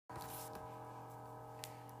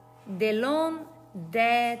The Long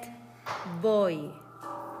Dead Boy.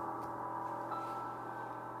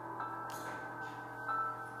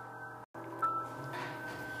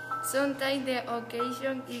 Sometimes the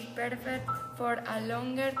occasion is perfect for a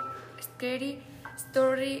longer, scary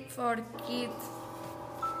story for kids.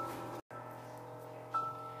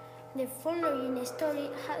 The following story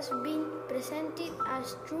has been presented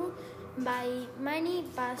as true by many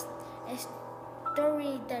past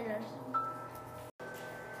storytellers.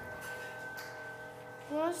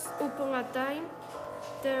 Once upon a time,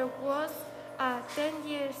 there was a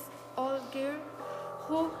 10-year-old girl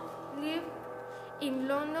who lived in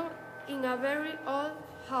London in a very old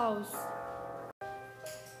house.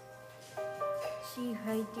 She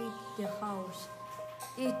hated the house.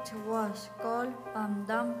 It was cold and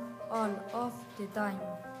damp all of the time.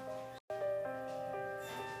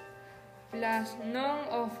 Plus, none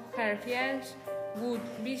of her friends would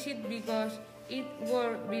visit because it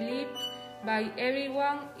was believed by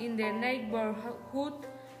everyone in the neighborhood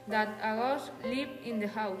that a ghost lived in the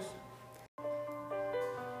house.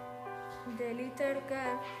 The little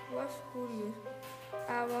girl was curious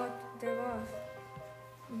about the ghost,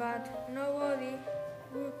 but nobody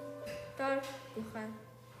would talk to her.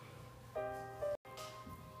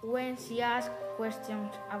 When she asked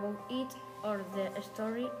questions about it or the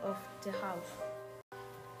story of the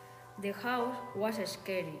house was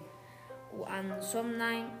scary, and some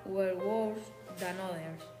nights were worse than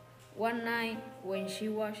others. One night, when she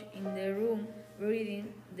was in the room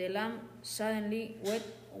reading, the lamp suddenly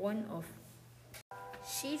went off.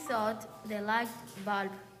 She thought the light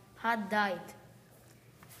bulb had died.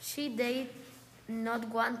 She did not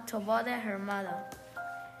want to bother her mother,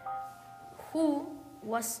 who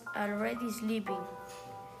was already sleeping,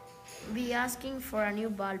 by asking for a new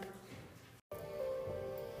bulb.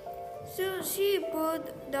 So she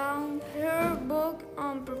put down her book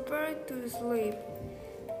and prepared to sleep.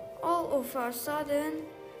 All of a sudden,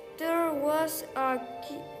 there was a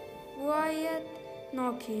quiet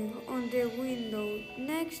knocking on the window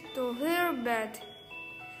next to her bed.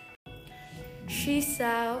 She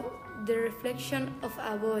saw the reflection of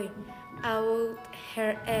a boy about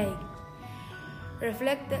her age,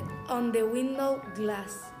 reflected on the window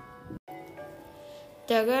glass.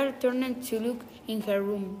 The girl turned to look in her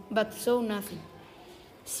room, but saw nothing.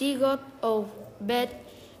 She got out of bed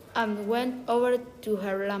and went over to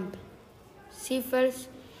her lamp. She felt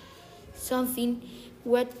something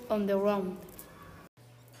wet on the ground.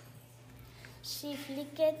 She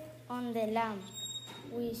flicked on the lamp,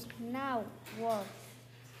 which now worked,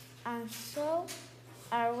 and saw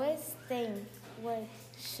a red stain where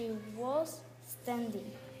she was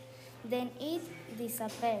standing. Then it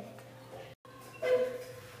disappeared.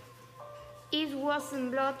 It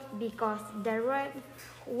wasn't blood because the red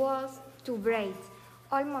was too bright,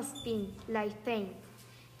 almost pink, like paint.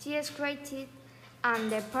 She scratched on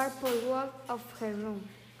the purple wall of her room,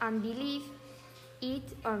 and believe it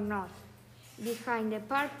or not, behind the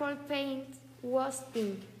purple paint was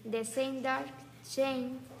pink, the same dark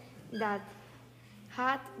shade that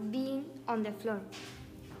had been on the floor.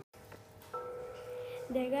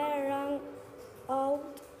 The girl ran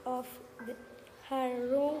out of her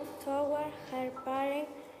room toward her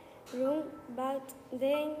parents' room, but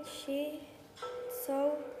then she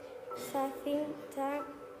saw something that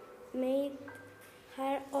made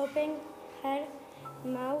her open her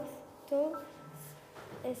mouth to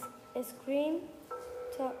scream,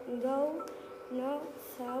 though no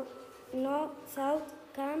sound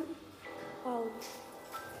came out.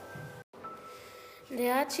 The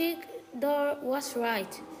attic door was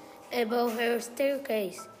right above her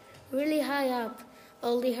staircase, really high up,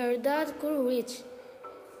 only her dad could reach.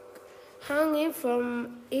 Hanging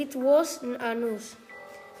from it was a noose,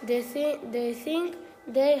 the thing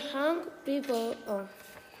they hung people on.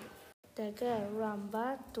 The girl ran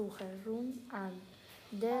back to her room, and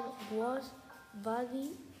there was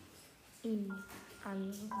body in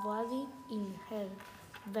her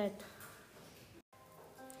bed.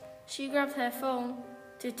 She grabbed her phone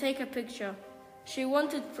to take a picture. She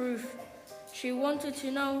wanted proof. She wanted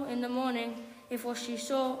to know in the morning if what she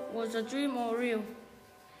saw was a dream or real.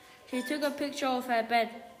 She took a picture of her bed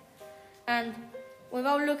and,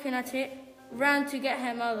 without looking at it, ran to get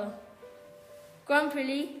her mother.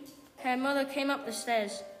 Grumpily, her mother came up the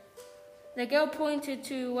stairs. The girl pointed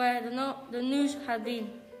to where the noose had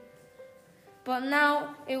been. But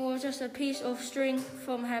now it was just a piece of string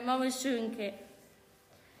from her mother's sewing kit.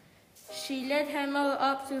 She led her mother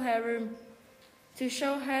up to her room to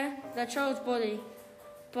show her the child's body,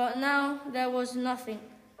 but now there was nothing.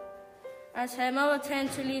 As her mother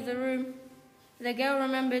turned to leave the room, the girl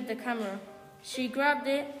remembered the camera. She grabbed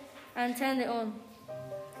it and turned it on,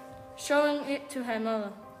 showing it to her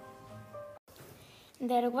mother.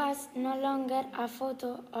 There was no longer a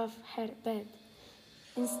photo of her bed.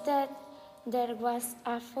 Instead, there was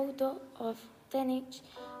a photo of teenage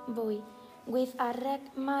boy with a red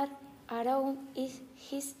mark around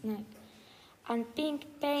his neck and pink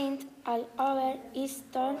paint all over his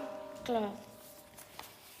torn clothes.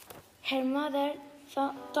 Her mother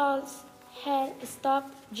told her stop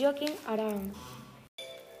joking around.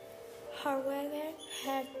 However,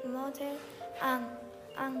 her mother and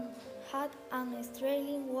had an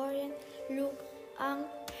strangely worried look on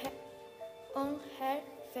her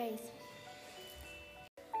face.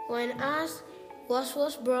 When asked what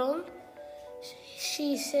was wrong,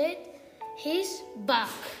 she said, "He's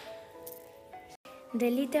back." The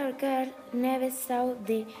little girl never saw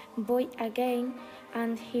the boy again,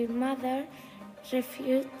 and her mother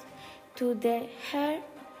refused to tell her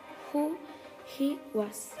who he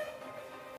was.